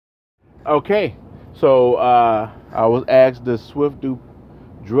Okay, so I was asked, does Swift do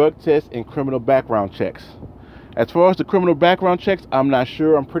drug tests and criminal background checks? As far as the criminal background checks, I'm not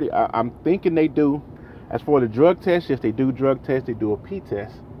sure. I'm thinking they do. As for the drug test, if they do drug tests, they do a P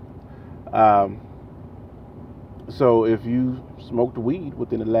test. Um, so if you smoked weed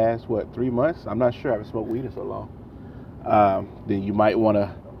within the last 3 months, I'm not sure. I haven't smoked weed in so long. Then you might want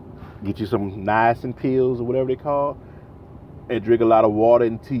to get you some niacin pills or whatever they call, and drink a lot of water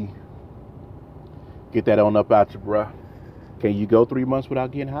and tea. Get that on up out you, bruh. Can you go 3 months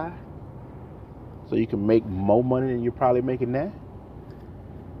without getting high? So you can make more money than you're probably making now?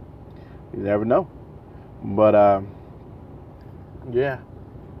 You never know. But yeah,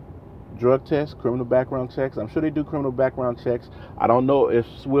 drug tests, criminal background checks. I'm sure they do criminal background checks. I don't know if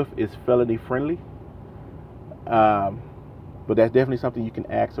Swift is felony friendly, um, but that's definitely something you can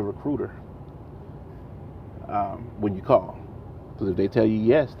ask a recruiter when you call. Because if they tell you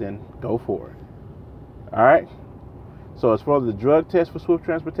yes, then go for it. All right. So as far as the drug test for Swift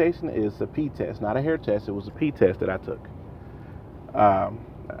Transportation, it's a P test, not a hair test. It was a P test that I took. Um,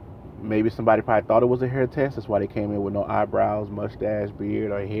 Maybe somebody probably thought it was a hair test. That's why they came in with no eyebrows, mustache,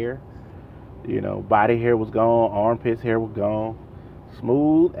 beard, or hair. You know, body hair was gone, armpits hair was gone,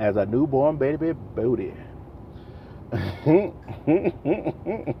 smooth as a newborn baby booty. And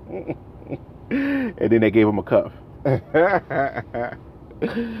then they gave him a cuff.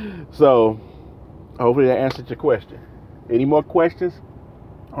 So hopefully that answered your question. Any more questions?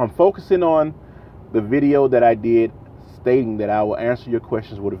 I'm focusing on the video that I did stating that I will answer your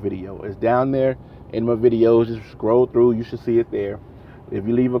questions with a video. It's down there in my videos. Just scroll through. You should see it there. If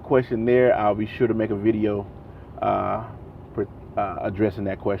you leave a question there, I'll be sure to make a video addressing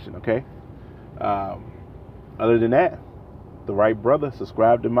that question, okay? Other than that, the right brother,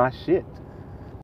 subscribe to my shit.